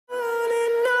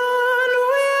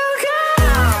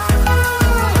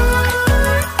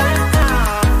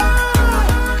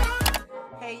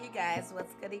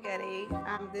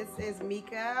This is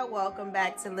Meeka. Welcome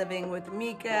back to Living with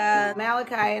Meeka.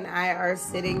 Malachi and I are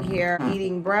sitting here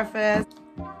eating breakfast.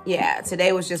 Yeah,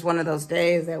 today was just one of those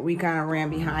days that we kind of ran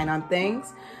behind on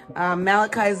things.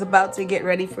 Malachi is about to get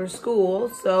ready for school,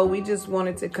 so we just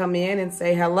wanted to come in and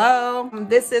say hello.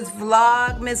 This is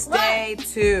Vlogmas Day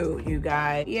 2, you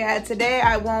guys. Yeah, today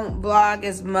I won't vlog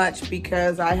as much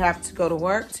because I have to go to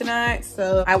work tonight,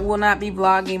 so I will not be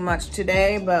vlogging much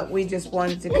today, but we just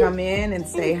wanted to come in and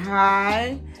say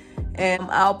hi. And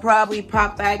I'll probably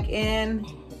pop back in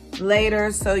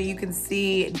later so you can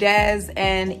see Des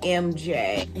and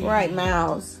MJ. Right,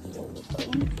 Mouse.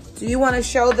 Do you want to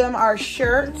show them our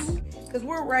shirts? Because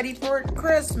we're ready for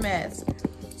Christmas.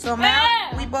 So Mouse,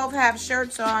 we both have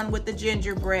shirts on with the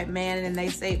gingerbread man and they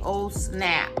say, oh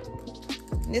snap.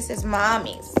 This is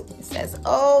Mommy's. It says,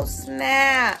 oh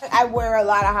snap. I wear a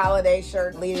lot of holiday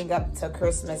shirts leading up to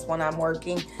Christmas when I'm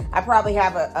working. I probably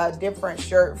have a different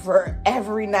shirt for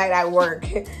every night I work.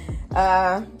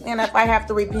 And if I have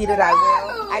to repeat it, I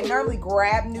will. I normally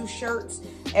grab new shirts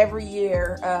every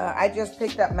year. I just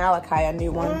picked up Malachi a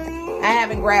new one. I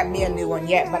haven't grabbed me a new one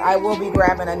yet, but I will be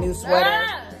grabbing a new sweater.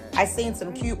 I seen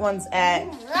some cute ones at...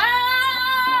 Can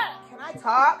I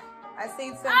talk? I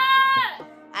seen some...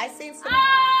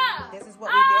 This is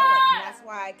what we deal with, and that's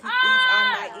why I keep these on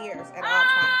my ears at all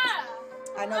times.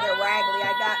 I know they're raggedy.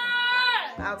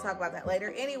 I'll talk about that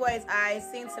later. Anyways, I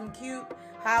seen some cute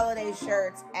holiday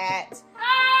shirts at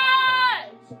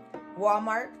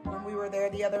Walmart when we were there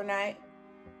the other night.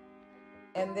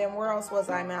 And then where else was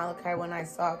I, Malachi, when I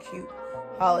saw cute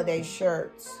holiday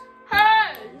shirts?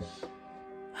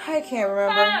 I can't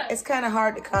remember. It's kind of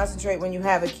hard to concentrate when you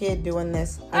have a kid doing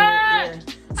this in your ear.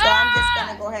 So I'm just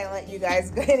going to go ahead and let you guys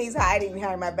go. And he's hiding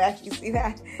behind my back. You see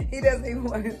that? He doesn't even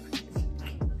want to.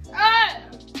 Hi.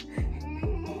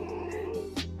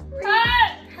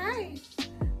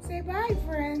 Say bye,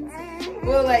 friends.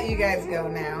 We'll let you guys go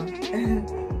now.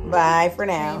 Bye for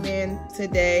now. And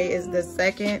today is the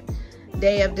second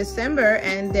day of December,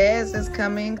 and Des is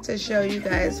coming to show you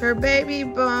guys her baby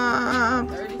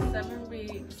bump. 37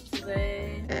 weeks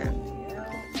today.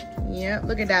 Yep,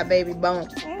 look at that baby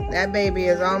bump. That baby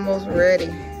is almost ready.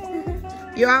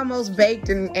 You're almost baked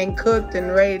and cooked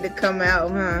and ready to come out,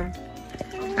 huh?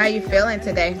 How you feeling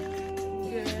today?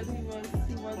 Good.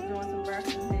 He was doing some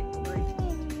breakfast,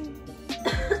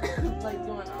 like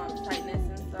doing tightness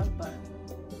and stuff, but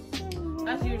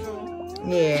as usual.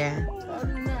 Yeah. Other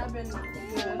than that, I've been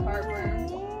doing heartburn.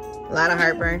 A lot of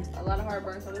heartburn. A lot of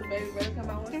heartburn, so this baby better come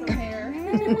out with some hair.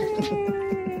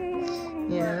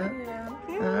 Yeah.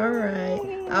 All right.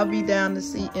 I'll be down to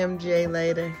see MJ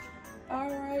later. All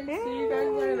right. See you guys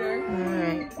later. All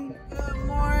right. Good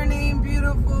morning,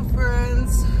 beautiful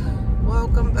friends.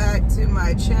 Welcome back to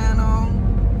my channel.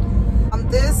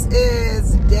 This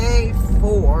is day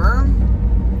 4.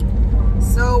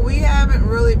 So we haven't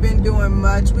really been doing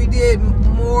much. We did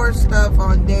more stuff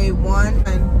on day 1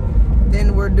 and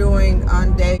then we're doing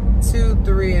on day 2,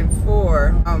 3, and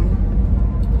 4.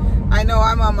 I know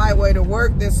I'm on my way to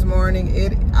work this morning.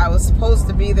 I was supposed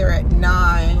to be there at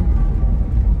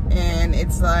 9 and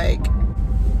it's like,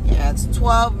 yeah, it's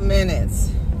 12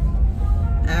 minutes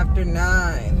after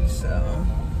 9, so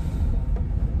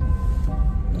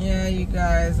yeah, you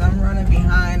guys, I'm running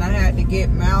behind. I had to get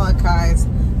Malachi's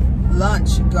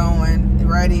lunch going,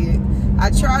 ready.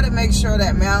 I try to make sure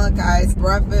that Malachi's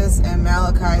breakfast and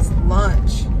Malachi's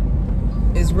lunch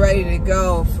is ready to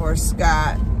go for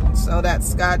Scott, so that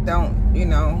Scott don't, you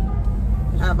know,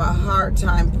 have a hard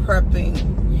time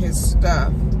prepping his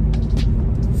stuff.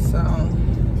 So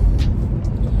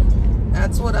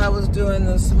that's what I was doing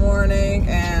this morning,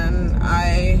 and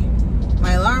my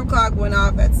alarm clock went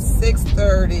off at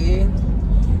 6:30,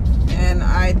 and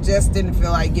I just didn't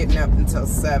feel like getting up until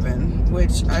 7,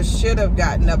 which I should have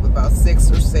gotten up about 6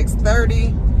 or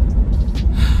 6:30,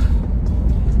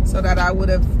 so that I would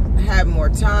have had more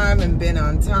time and been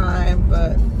on time.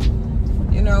 But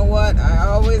you know what? I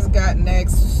always got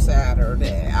next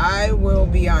Saturday. I will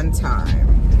be on time.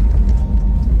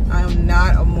 I'm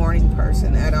not a morning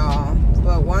person at all,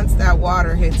 but once that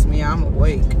water hits me, I'm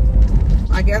awake.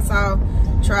 I guess I'll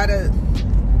try to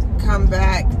come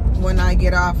back when I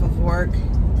get off of work,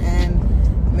 and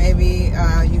maybe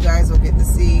you guys will get to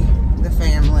see the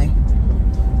family.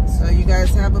 So you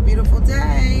guys have a beautiful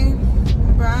day.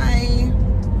 Bye.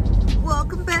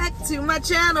 Welcome back to my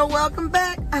channel. Welcome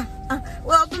back.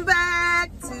 Welcome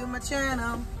back to my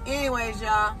channel. Anyways,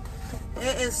 y'all,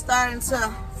 it is starting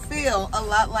to feel a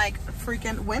lot like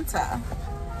freaking winter.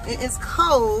 It is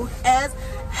cold as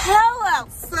hell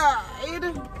outside,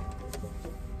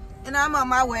 and I'm on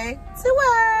my way to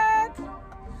work. You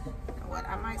know what?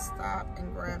 I might stop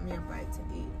and grab me a bite to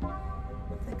eat. I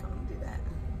think I'm gonna do that.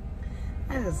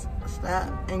 I just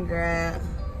stop and grab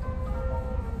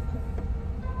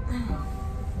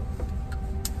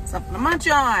something to munch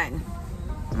on.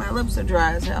 My lips are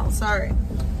dry as hell, sorry.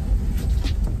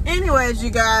 Anyways,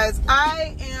 you guys,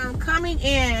 I am coming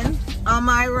in on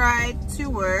my ride to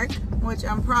work, which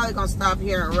I'm probably gonna stop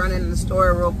here and run in the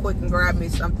store real quick and grab me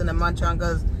something to munch on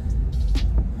because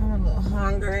I'm a little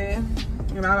hungry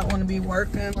and I don't want to be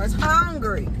working. I was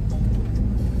hungry.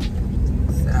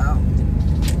 So,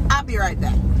 I'll be right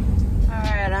back.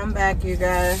 Alright, I'm back, you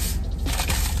guys.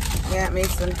 Got me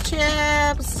some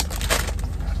chips.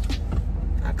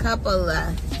 A couple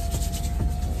of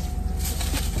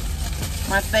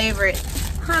my favorite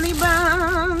honey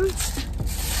buns.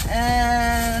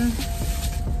 And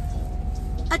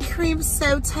a cream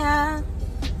soda.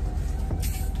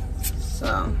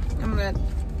 So, I'm gonna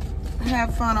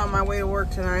have fun on my way to work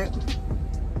tonight.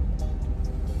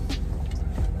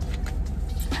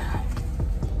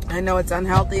 I know it's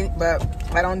unhealthy, but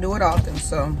I don't do it often,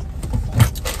 so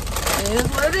it is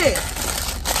what it is.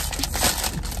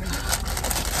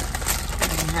 I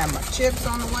have my chips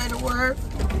on the way to work.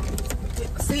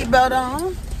 Get the seatbelt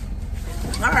on.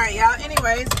 All right, y'all.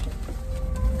 Anyways,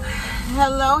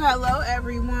 hello,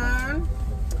 everyone.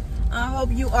 I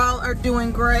hope you all are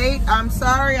doing great. I'm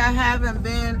sorry I haven't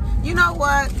been. You know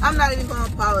what? I'm not even gonna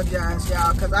apologize,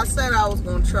 y'all, because I said I was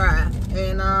gonna try,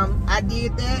 and I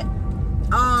did that.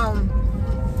 I'm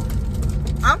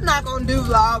not gonna do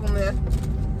Vlogmas.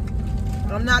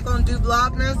 I'm not gonna do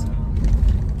Vlogmas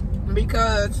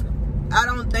because I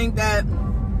don't think that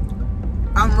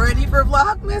I'm ready for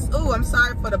Vlogmas. Ooh, I'm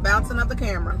sorry for the bouncing of the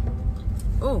camera.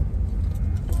 Ooh.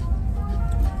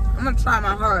 I'm gonna try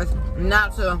my hardest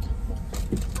not to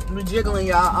be jiggling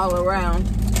y'all all around.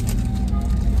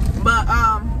 But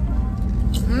I'm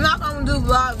not gonna do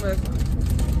Vlogmas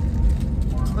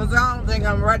because I don't think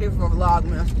I'm ready for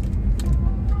Vlogmas.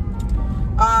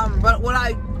 But what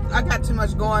I got too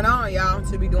much going on, y'all,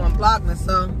 to be doing Vlogmas.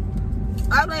 So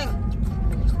I think,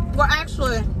 well,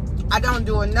 actually, I don't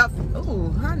do enough.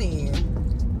 Ooh, honey.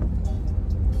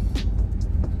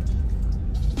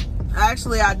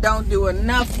 Actually, I don't do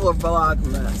enough for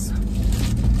Vlogmas.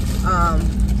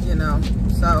 You know,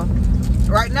 so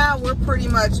right now we're pretty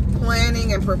much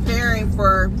planning and preparing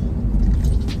for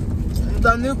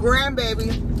the new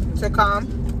grandbaby to come.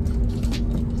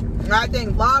 And I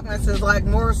think Vlogmas is like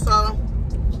more so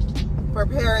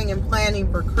preparing and planning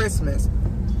for Christmas.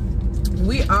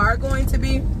 We are going to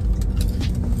be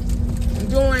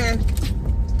doing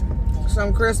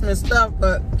some Christmas stuff,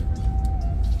 but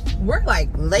we're like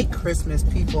late Christmas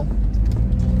people.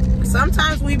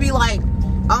 Sometimes we be like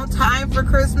on time for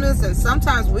Christmas, and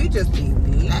sometimes we just be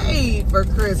late for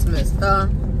Christmas.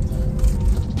 And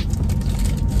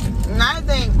I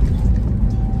think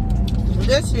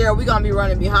this year we're gonna be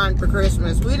running behind for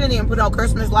Christmas. We didn't even put our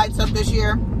Christmas lights up this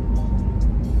year.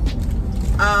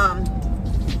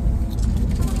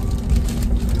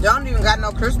 Don't even got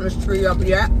no Christmas tree up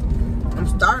yet. I'm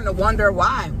starting to wonder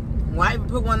why. Why even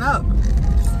put one up?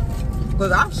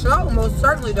 Because I sure most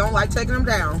certainly don't like taking them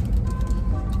down.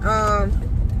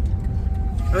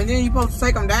 And then you're supposed to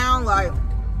take them down like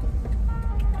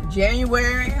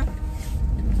January.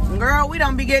 Girl, we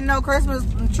don't be getting no Christmas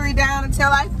tree down until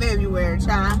like February,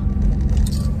 child.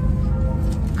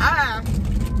 I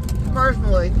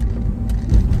personally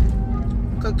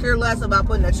could care less about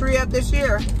putting a tree up this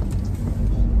year.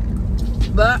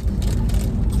 But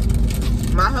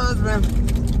my husband,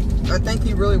 I think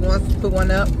he really wants to put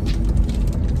one up.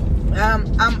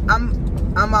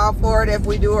 I'm all for it if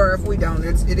we do or if we don't.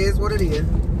 It is what it is.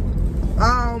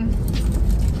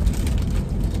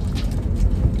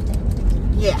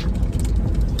 Yeah.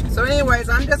 So anyways,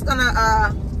 I'm just gonna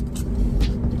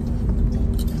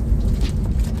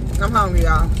I'm hungry,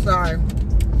 y'all. Sorry.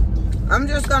 I'm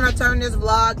just gonna turn this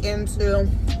vlog into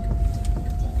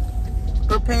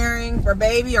preparing for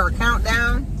baby, or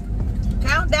countdown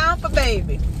for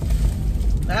baby.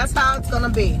 That's how it's gonna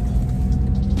be.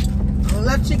 I'll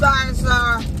let you guys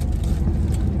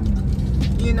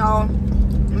you know,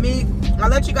 I'll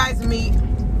let you guys meet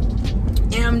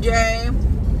MJ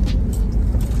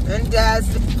and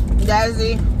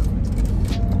Desi.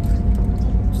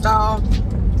 So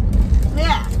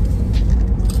yeah,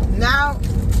 now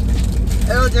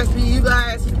it'll just be you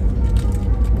guys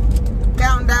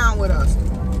counting down with us.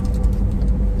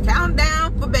 Count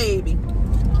down for baby.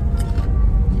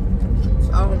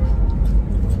 So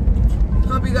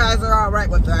hope you guys are all right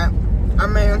with that. I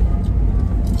mean,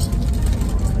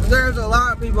 there's a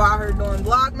lot of people out here doing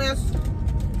Vlogmas,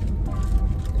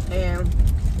 and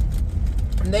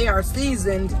they are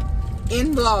seasoned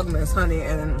in Vlogmas, honey,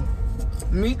 and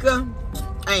Meeka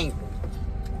ain't.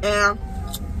 And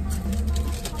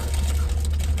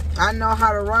I know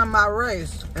how to run my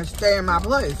race and stay in my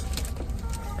place.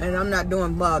 And I'm not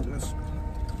doing Vlogmas.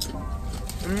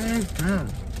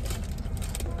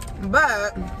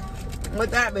 But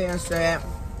with that being said,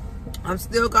 I'm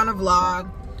still gonna vlog.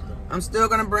 I'm still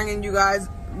gonna be bringing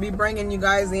you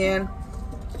guys in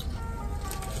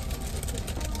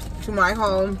to my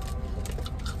home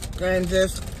and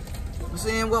just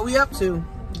seeing what we up to,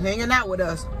 hanging out with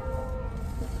us.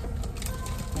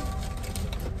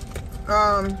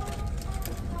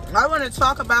 I want to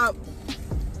talk about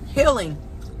healing.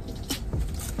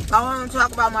 I want to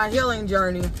talk about my healing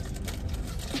journey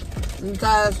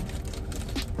because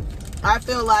I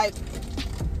feel like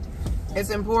it's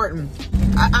important.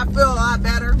 I feel a lot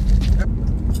better.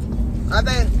 I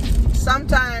think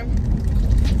sometimes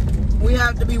we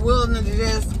have to be willing to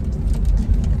just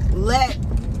let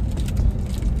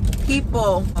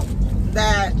people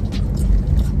that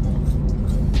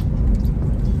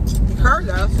hurt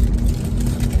us,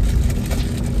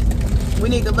 we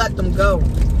need to let them go.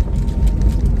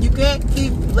 You can't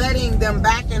keep letting them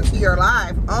back into your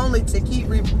life only to keep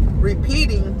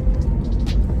repeating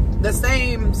the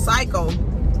same cycle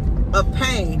of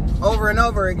pain over and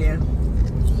over again.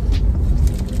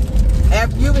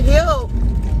 If you've healed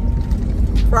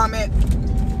from it,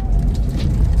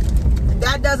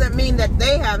 that doesn't mean that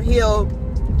they have healed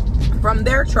from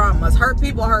their traumas. Hurt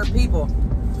people hurt people.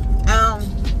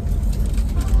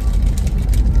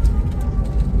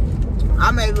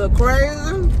 I may look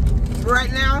crazy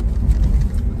right now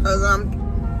because I'm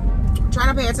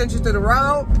trying to pay attention to the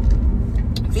road,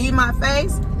 feed my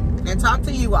face, and talk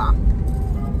to you all.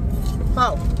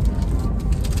 So,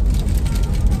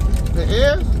 it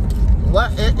is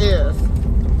what it is.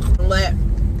 Let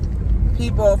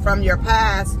people from your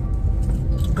past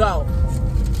go.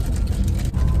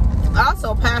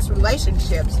 Also, past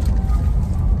relationships.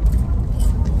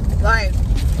 Like,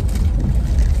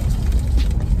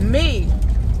 me,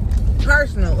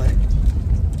 personally,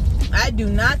 I do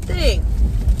not think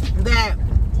that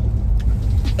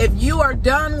if you are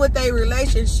done with a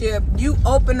relationship, you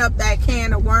open up that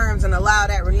can of worms and allow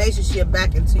that relationship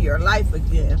back into your life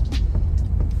again.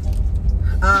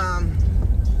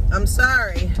 I'm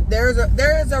sorry. There's a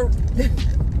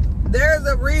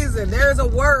reason. There's a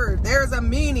word. There's a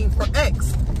meaning for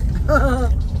X.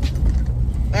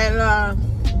 And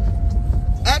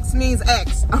X means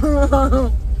X.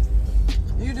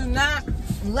 You do not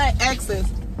let exes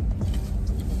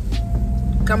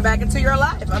come back into your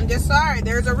life. I'm just sorry.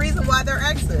 There's a reason why they're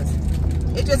exes.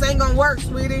 It just ain't gonna work,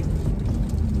 sweetie.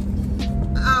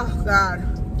 Oh, God.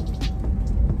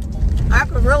 I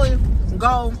could really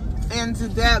go into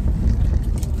depth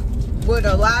with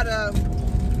a lot of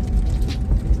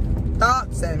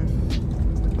thoughts and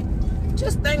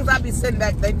just things I'd be sitting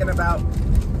back thinking about.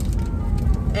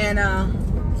 And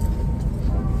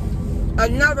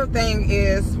another thing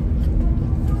is,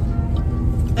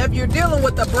 if you're dealing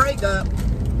with a breakup,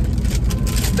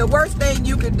 the worst thing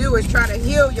you can do is try to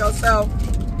heal yourself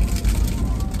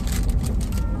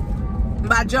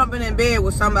by jumping in bed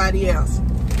with somebody else.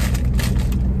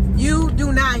 You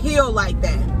do not heal like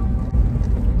that.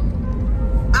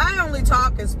 I only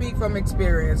talk and speak from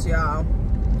experience, y'all.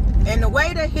 And the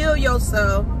way to heal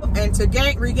yourself and to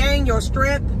regain your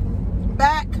strength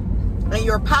back and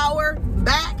your power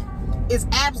back is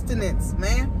abstinence,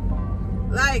 man.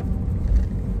 Like,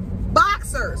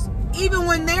 boxers, even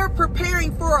when they're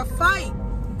preparing for a fight,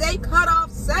 they cut off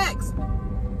sex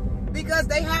because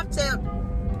they have to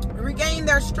regain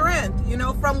their strength, you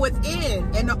know, from within.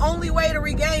 And the only way to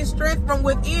regain strength from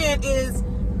within is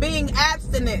being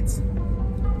abstinent.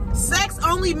 Sex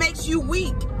only makes you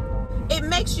weak. It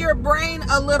makes your brain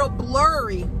a little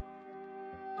blurry.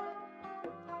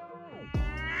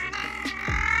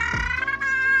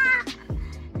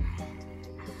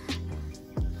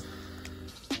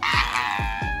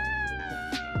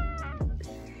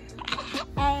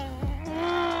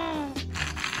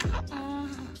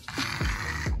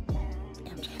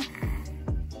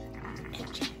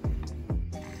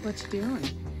 What you doing?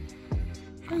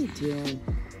 What are you doing?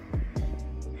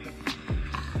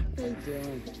 What are you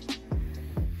doing?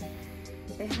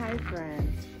 Say hi,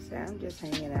 friends. Say I'm just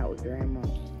hanging out with Grandma.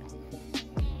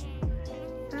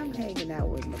 I'm hanging out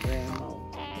with my grandma.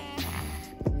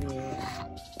 Yeah.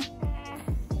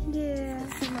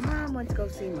 Yeah. See, my mom went to go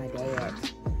see my dad.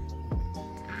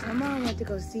 My mom went to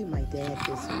go see my dad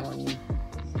this morning.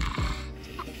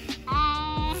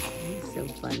 He's so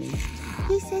funny.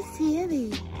 He's so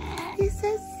silly. You're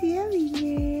so silly,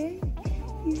 man.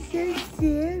 He's so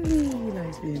silly. He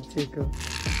likes being tickled.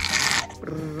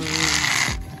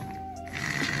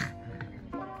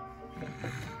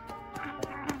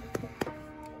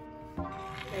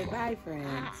 Say bye,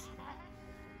 friends.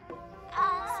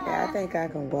 See, I think I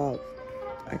can walk.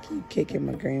 I keep kicking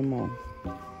my grandma.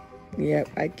 Yep,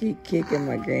 I keep kicking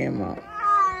my grandma.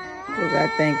 Because I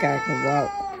think I can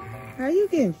walk. Are you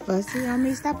getting fussy on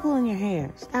me? Stop pulling your hair.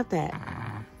 Stop that.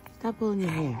 Stop pulling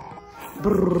your hair.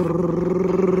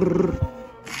 Brrr.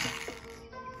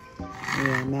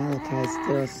 Yeah, Malachi's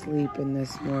still sleeping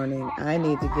this morning. I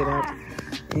need to get up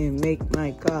and make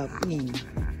my coffee.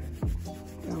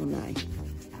 Don't I?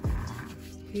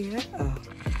 Yeah. Oh.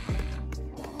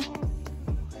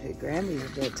 Hey, Grammy's a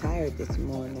bit tired this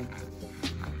morning.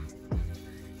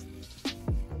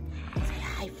 Say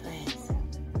hi, friends.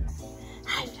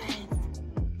 Hi, friends.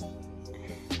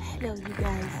 Hello, you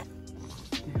guys.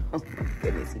 Oh, my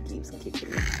goodness, he keeps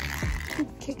kicking me.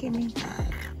 Keep kicking me.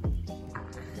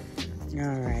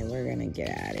 All right, we're going to get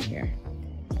out of here.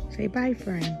 Say bye,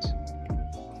 friends.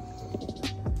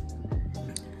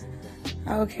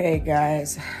 Okay,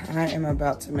 guys, I am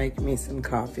about to make me some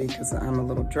coffee because I'm a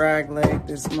little drag leg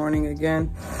this morning again.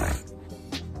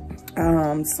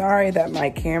 Sorry that my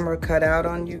camera cut out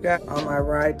on you guys on my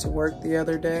ride to work the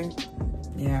other day.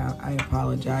 Yeah, I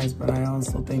apologize, but I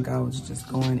also think I was just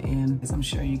going in. I'm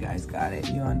sure you guys got it.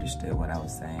 You understood what I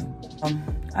was saying.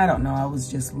 I don't know. I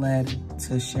was just led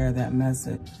to share that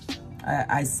message.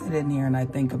 I sit in here and I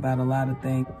think about a lot of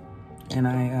things, and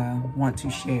I want to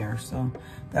share. So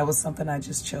that was something I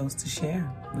just chose to share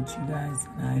with you guys.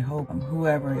 And I hope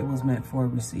whoever it was meant for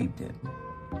received it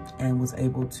and was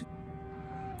able to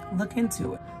look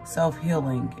into it.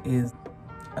 Self-healing is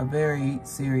a very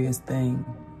serious thing.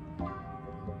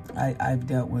 I've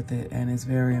dealt with it, and it's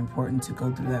very important to go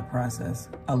through that process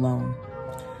alone.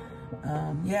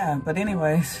 Yeah, but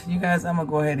anyways, you guys, I'm gonna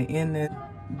go ahead and end this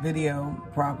video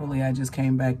properly. I just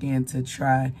came back in to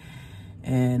try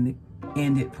and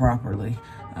end it properly.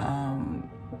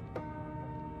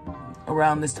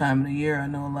 Around this time of the year, I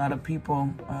know a lot of people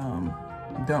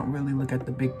don't really look at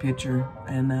the big picture,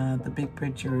 and the big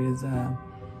picture is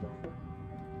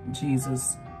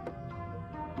Jesus'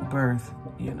 birth,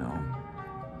 you know.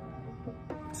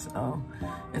 So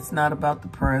it's not about the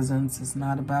presents. It's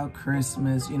not about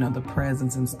Christmas, you know, the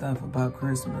presents and stuff about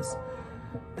Christmas.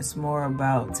 It's more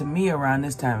about, to me, around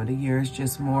this time of the year, it's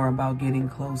just more about getting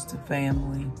close to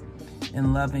family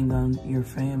and loving on your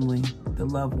family, the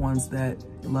loved ones that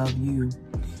love you.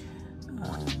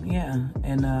 Yeah,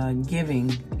 and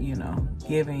giving, you know,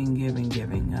 giving.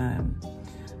 I'm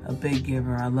a big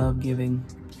giver. I love giving.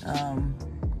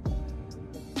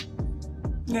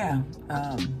 Yeah,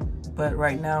 but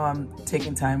right now I'm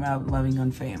taking time out loving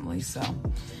on family. So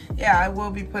yeah, I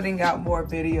will be putting out more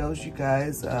videos, you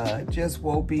guys. Just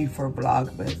won't be for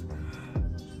Vlogmas.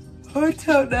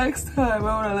 Until next time,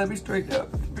 let me straighten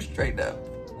up.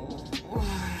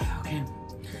 Okay.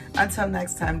 Until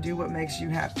next time, do what makes you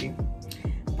happy.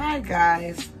 Bye,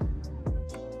 guys.